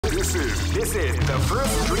This is the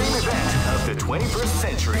first dream event of the 21st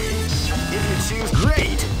century. If you choose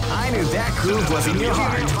great, I knew that groove was in your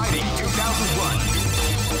heart. Fighting 2001.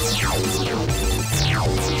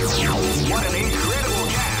 What an incredible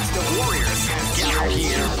cast of warriors has gathered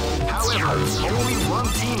here. However, only one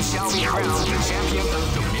team shall be crowned the champion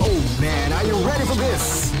of the world. Oh man, are you ready for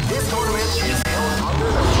this? This tournament is held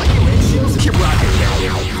under the free ratios. Keep rocking.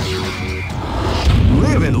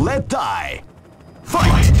 Live and let die.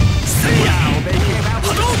 Fight! See now, they came out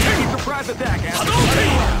with a sneaky surprise attack after the third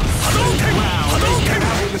round. Wow, they came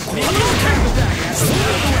out with a sneaky surprise attack after the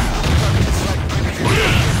third round.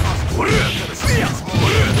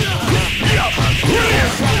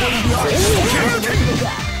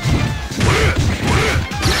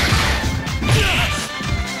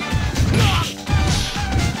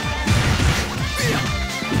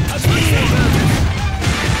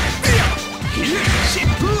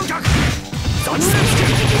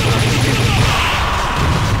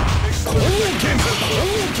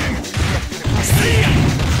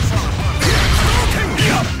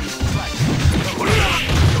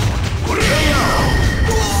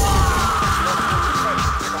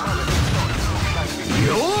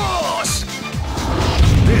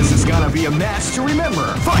 This is gonna be a match to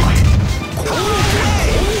remember. Fight!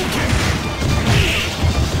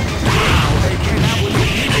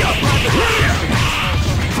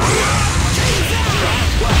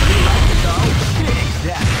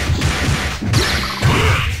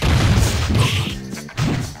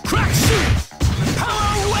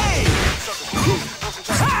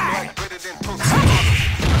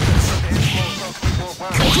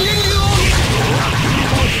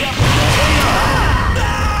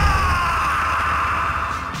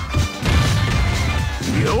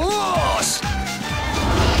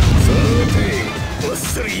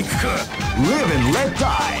 Live and let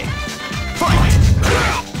die. Fight!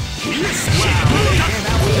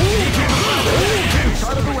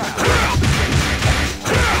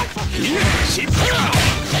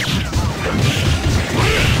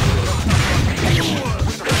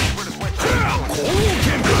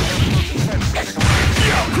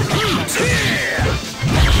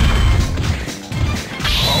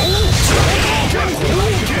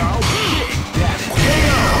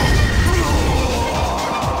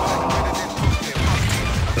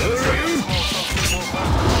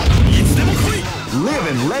 Live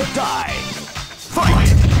and let die. Fight!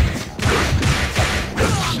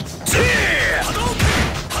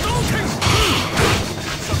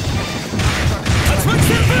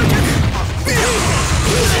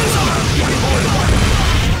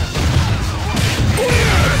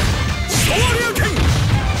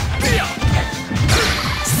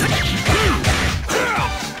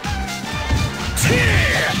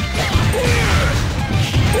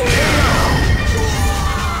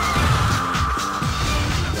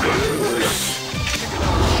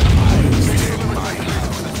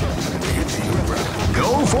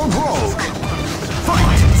 Go for broke.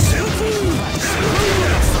 Fight!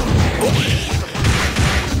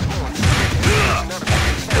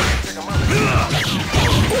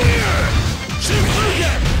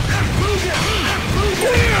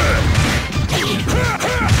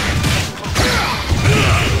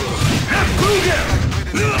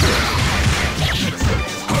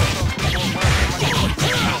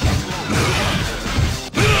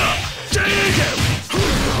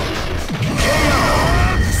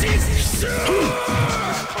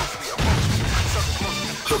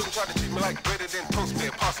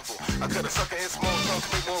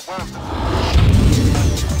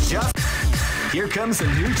 Just here comes a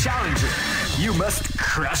new challenger. You must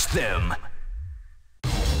crush them.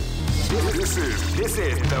 This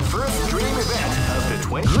is the first dream event of the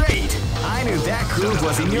 20. Great! I knew that groove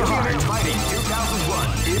was in your heart. Fighting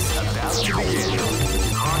 2001 is about to begin.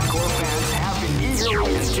 Hardcore fans have been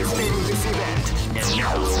eagerly anticipating this event, and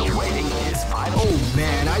now the waiting is final. Oh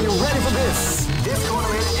man, are you ready for this? This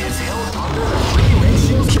tournament is held under the free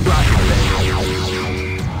ratios. Keep rocking.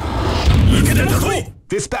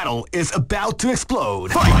 This battle is about to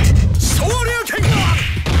explode. Fight! Surprise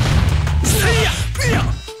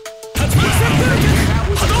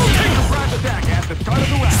attack at the start of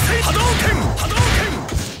the round.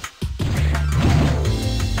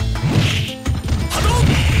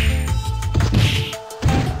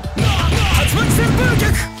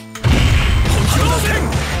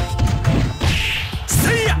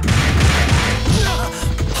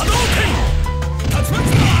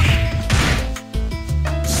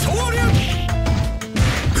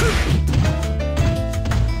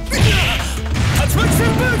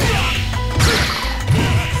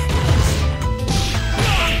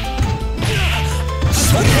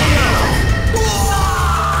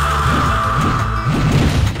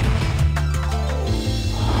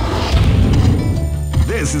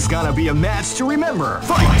 This is gonna be a match to remember.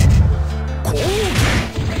 Fight! Wow,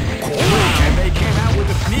 they came out with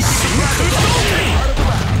a sneaky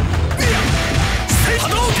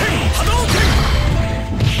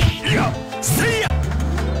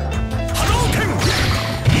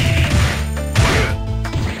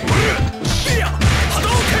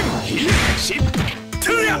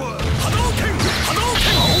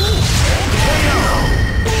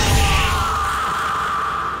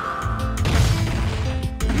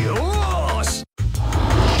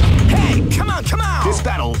This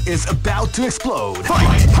battle is about to explode.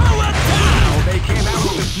 Fight! Power down! They came out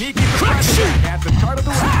with a sneaky surprise attack at the start of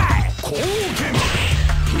the round.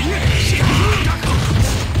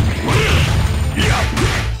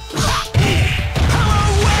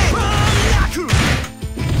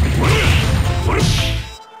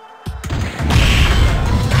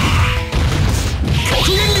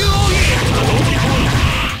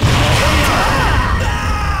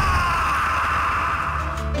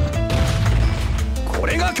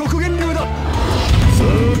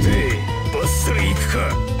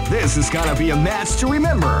 This is gonna be a match to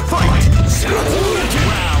remember. Fight!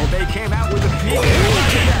 Wow, they came out with a sneaky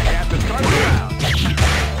attack at the start of the round.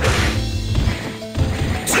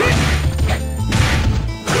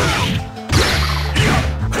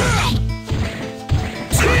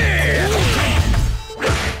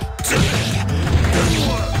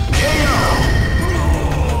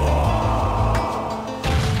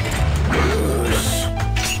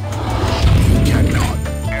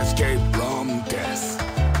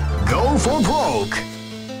 For broke.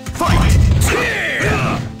 Fight!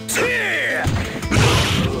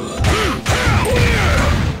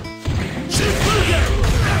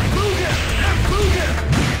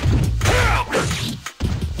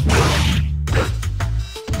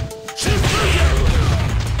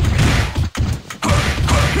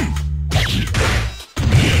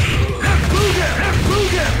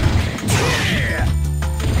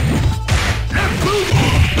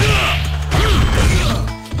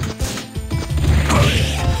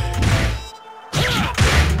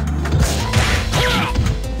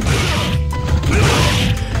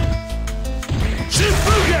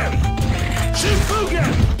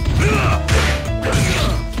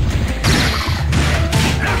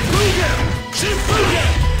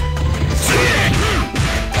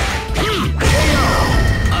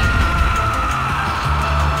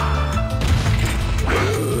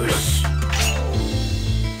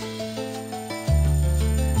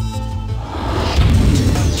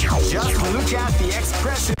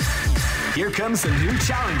 Here comes a new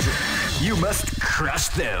challenger. You must crush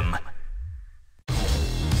them.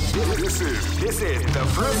 This is the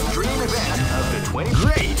first dream event of the 20.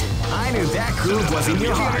 Great! I knew that groove was in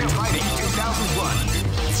your heart. Fighting 2001.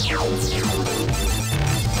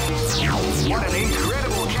 What an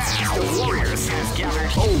incredible cast of warriors has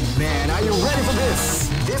gathered. Oh man, are you ready for this?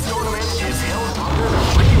 This tournament is held under the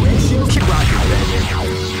free ratio. Keep rocking, baby.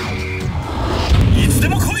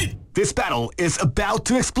 This battle is about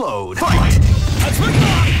to explode. Fight!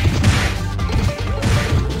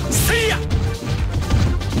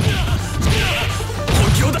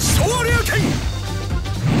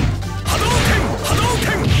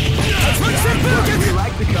 You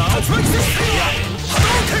like the call?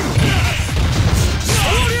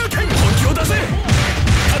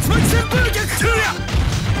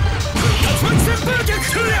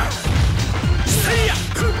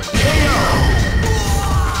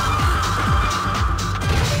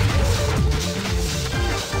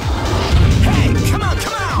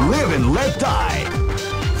 Live and let die.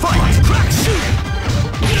 Fight! Crack, shoot!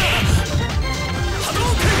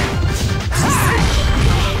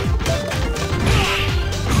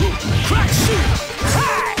 Crack, shoot!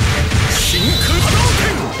 Shinku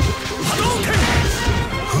Hadouken! Hadouken!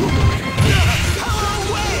 Power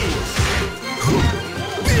wave!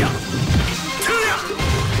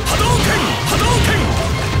 Hadouken! Hadouken!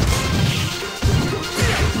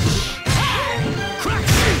 Crack,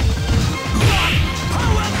 shoot!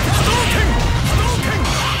 Power! Hadouken! Hadouken!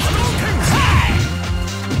 Hadouken!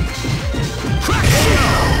 Crack,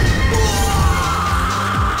 shoot!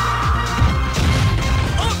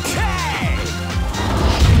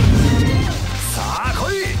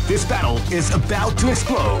 This battle is about to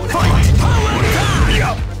explode. Fight! Power down!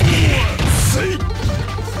 Yup! See?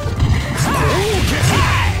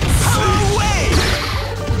 Power wave!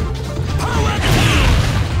 Power down!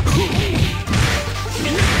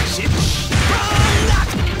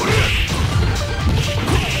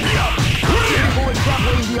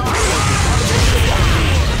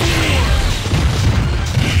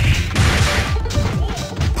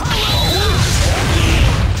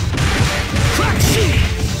 Crack, shoot!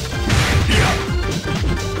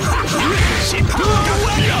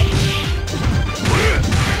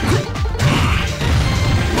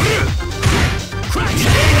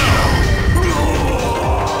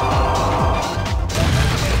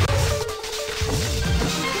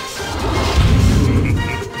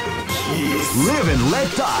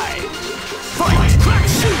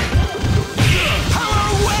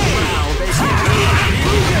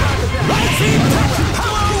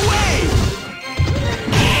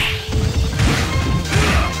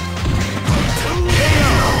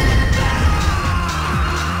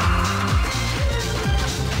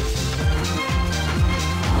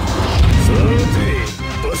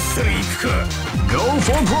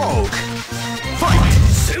 for broke. Fight!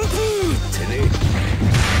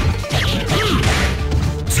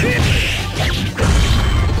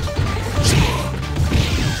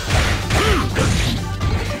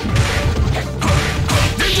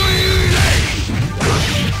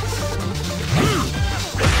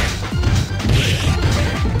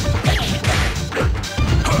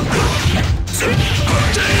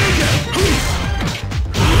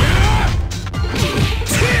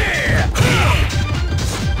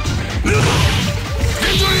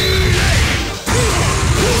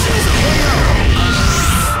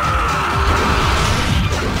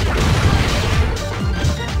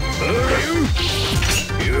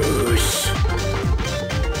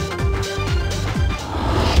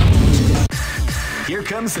 Here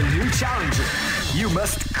comes a new challenger. You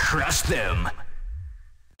must crush them.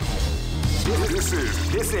 This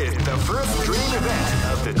is the first dream event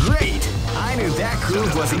of the great. I knew that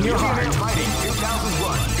groove was in your heart. Fighting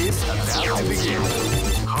 2001 is about to begin.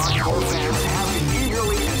 Hardcore fans have been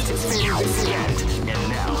eagerly anticipating this event, and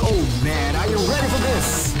now, oh man, are you ready for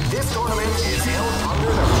this? This tournament is held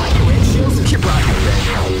under the regulations. Keep rocking,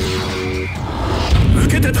 baby.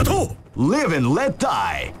 Live and let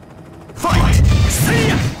die. Fight! See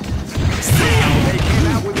ya! See ya! They came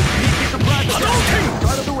out with a sneaky surprise attack at the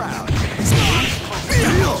start of the round.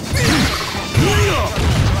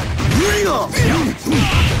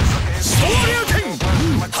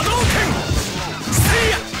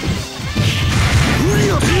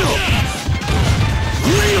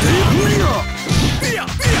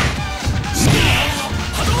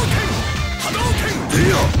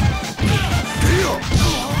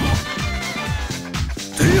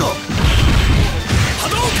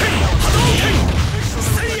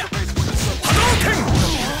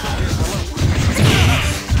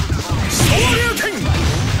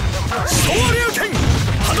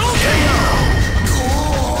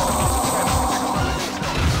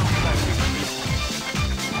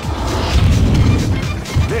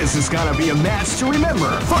 This is gonna be a match to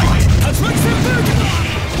remember. Fight!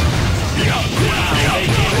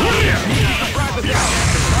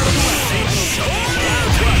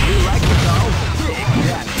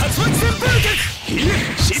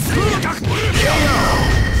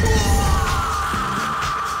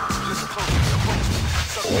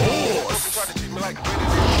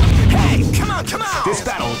 Hey, come on, come on! This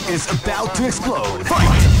battle is about to explode. Fight!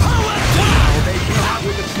 They came out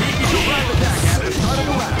with a sneaky surprise attack at the start of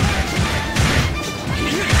the round.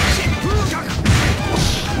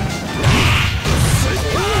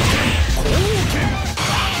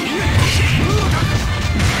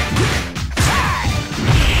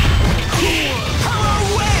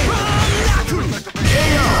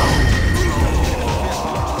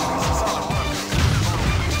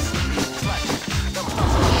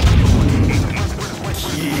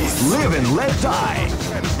 Live and let die.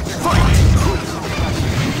 Fight!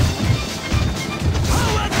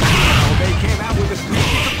 They came out with a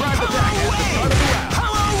sneaky surprise attack at the start of the round.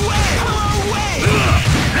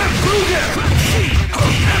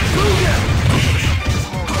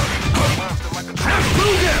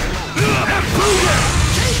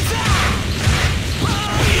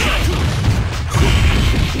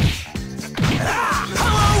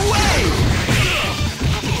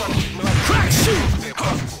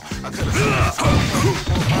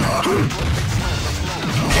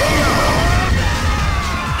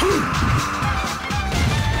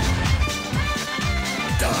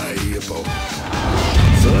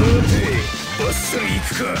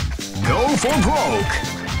 Go for broke.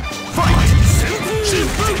 Fight!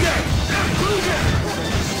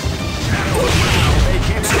 They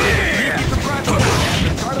came out with a sneaky surprise attack at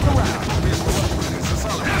the start of the round.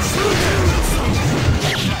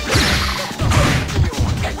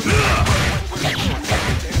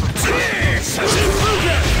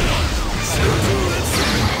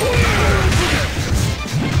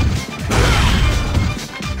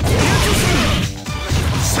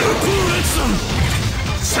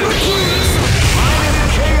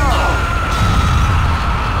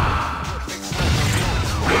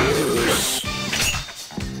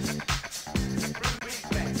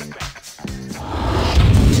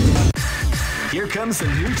 Here comes a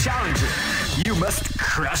new challenger. You must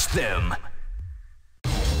crush them.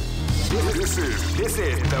 This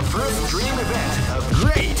is the first dream event of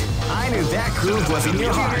great. I knew that groove was in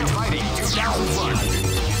your heart. Fighting 2001.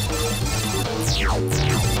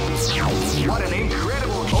 What an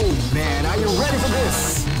incredible... Oh man, are you ready for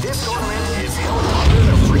this? This tournament is held under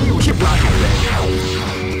the free... Keep rocking, baby.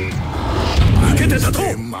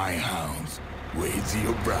 In my house. with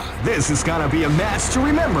your bride. This is gonna be a match to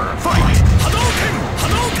remember. Fight! Hadouken!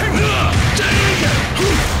 Hadouken!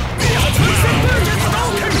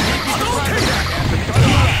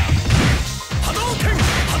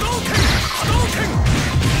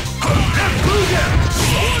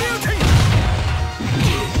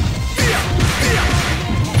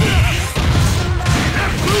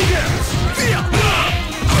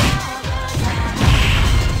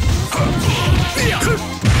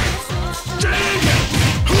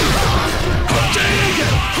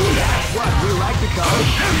 What we like to call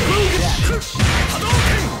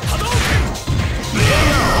Hadouken! Hadouken!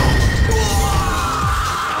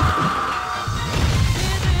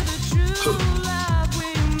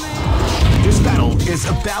 This battle is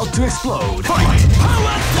about to explode. Fight!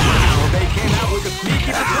 Power Now they came out with a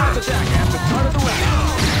sneaky surprise attack at the start of the round.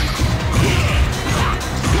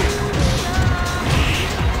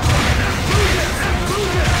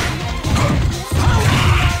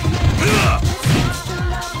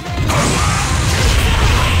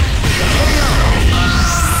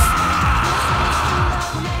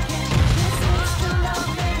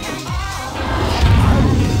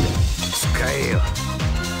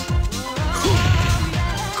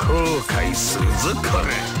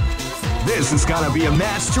 This is gonna be a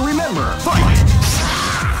match to remember. Fight!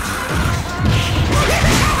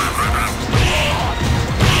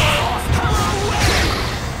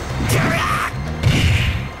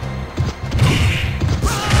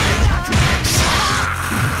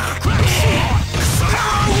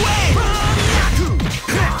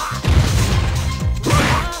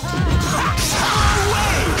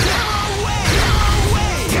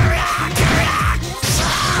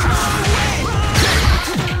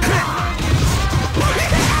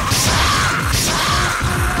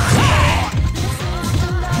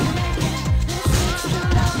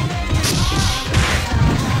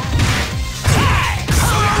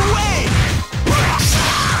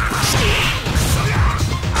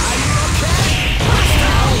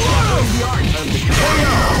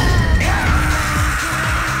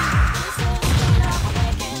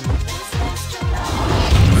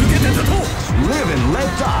 Live and let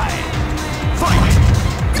die. Fight!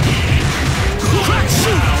 Crack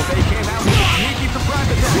shoot! Now they came out with a sneaky surprise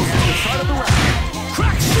attack at the start of the round.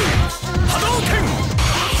 Crack shoot! Hadouken!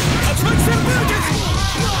 Tatsumaki Senbūken!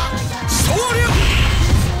 Shōryu!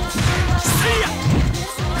 Seiya!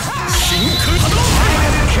 Shinku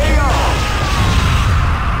Hadouken! KO!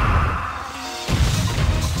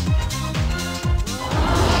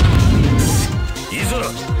 Iza!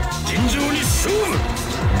 Jinjō ni shōru!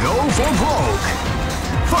 Go for broke.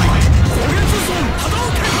 Fight! Kogetsu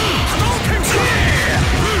Hadouken! Hadouken!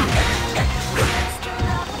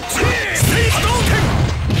 Hadouken!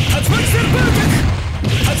 Tatsumaki Senbūken!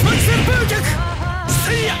 Tatsumaki Senbūken!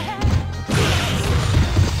 Seiya!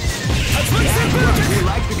 Tatsumaki Senbūken! We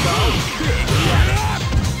like to go big.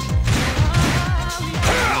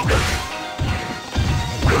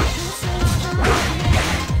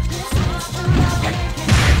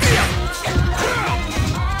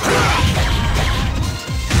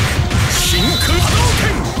 Shinku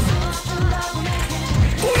Hadouken!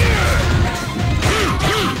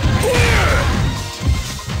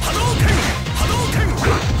 Hadouken! Hadouken!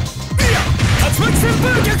 Tatsumaki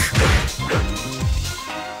Senbūken!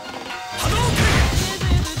 Hadouken!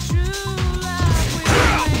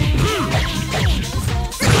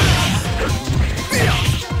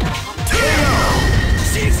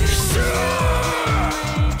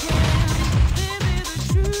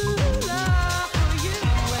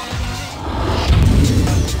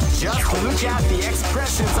 Just look at the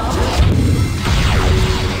expressions of it.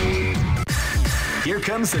 Here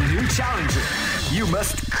comes a new challenger. You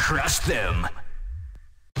must crush them.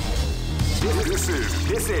 This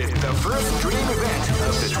is the first dream event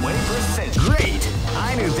of the 21st century. Great!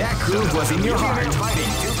 I knew that groove was in your heart.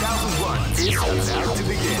 Fighting 2001 is about to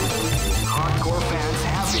begin. Hardcore fans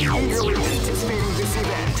have been eagerly anticipating this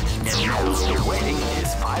event, and now the waiting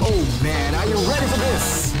is final. Oh man, are you ready for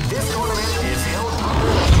this? This tournament is held under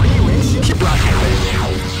a free ratio. Keep rocking.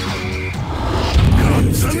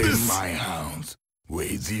 Tame my hounds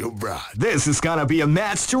with your bride. This is gonna be a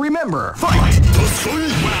match to remember. Fight!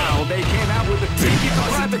 Wow, they came out with a sneaky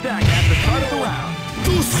surprise attack at the start of the round.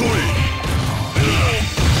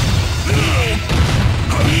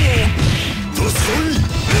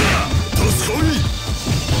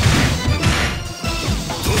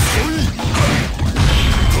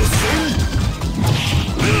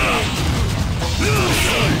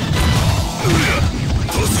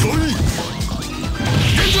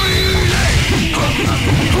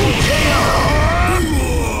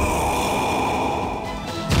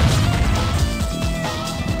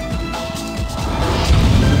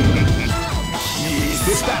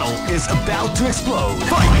 is about to explode.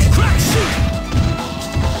 Fight! Crack shoot!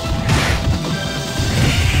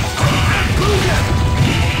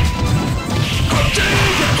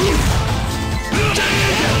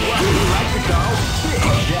 Like the call, big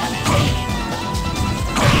damage.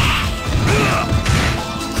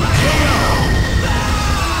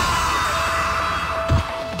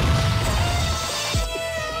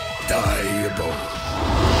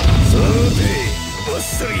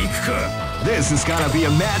 This is gonna be a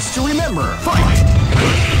match to remember. Fight!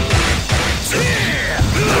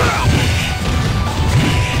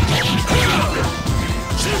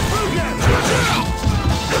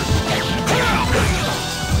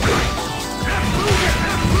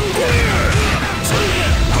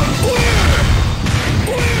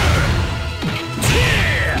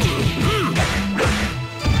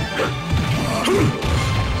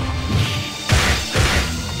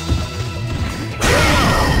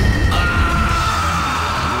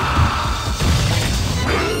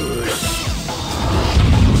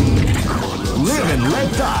 Live and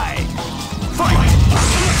let die. Fight!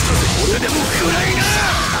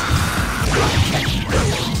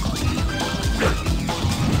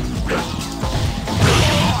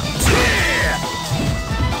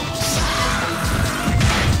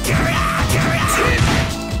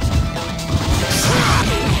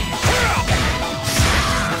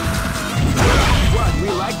 What we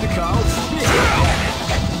like to call big damage.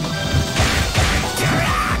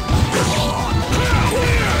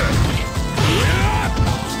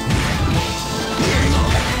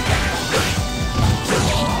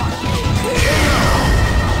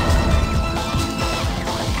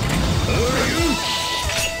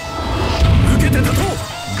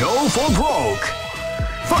 Go for broke.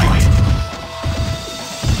 Fight!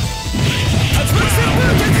 That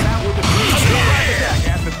with the attack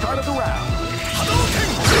at the start of the round.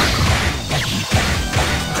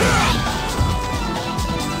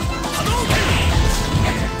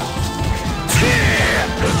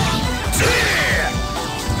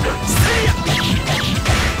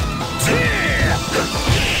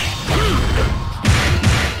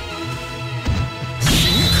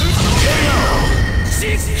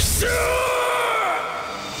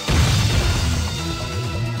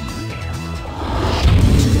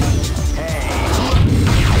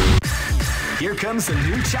 Here comes a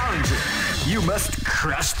new challenger. You must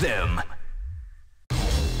crush them.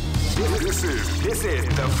 This is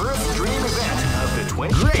the first dream event of the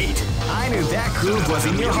 20. Great! I knew that groove was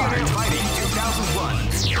in your heart. Fighting 2001.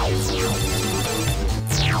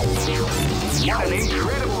 What an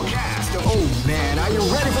incredible cast of... Oh man, are you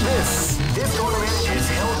ready for this? This tournament is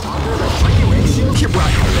held under the free ratio. Keep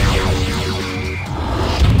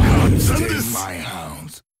Take my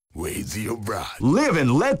hounds. Wade your bride. Live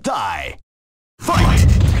and let die. Fight!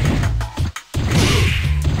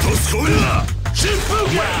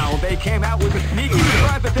 Wow, they came out with a sneaky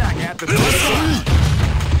drive attack at the top.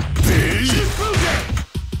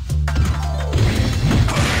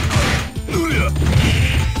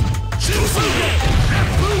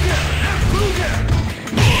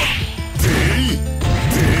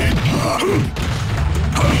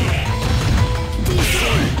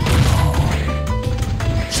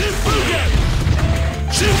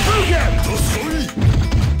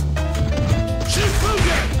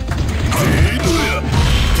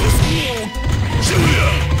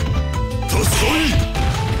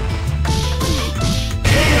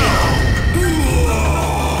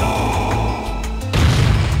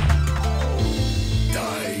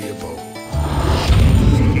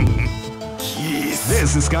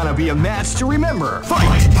 This is gonna be a match to remember.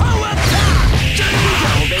 Fight! Power attack!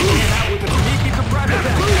 They came out with a sneaky surprise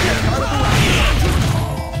attack.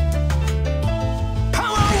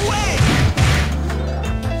 Power away!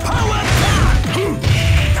 Power attack!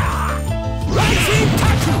 Rising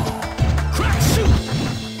tattoo! Crack shoot!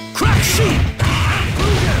 Crack shoot!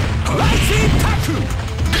 Rising tattoo!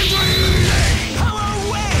 Power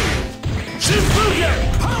away! Shinfugen!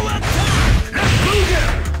 Power attack!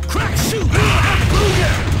 Crack shoot!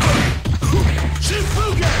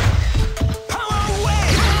 Shinfugen! Power away!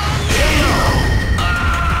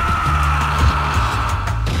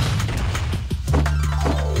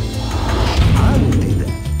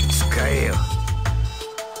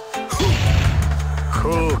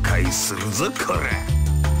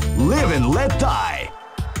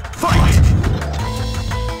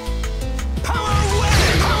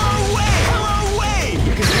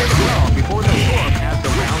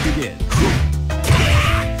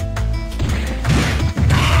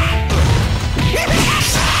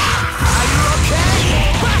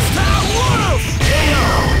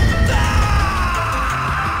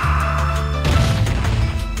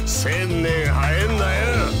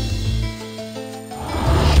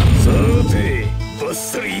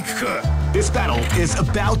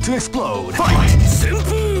 about to explode. Fight!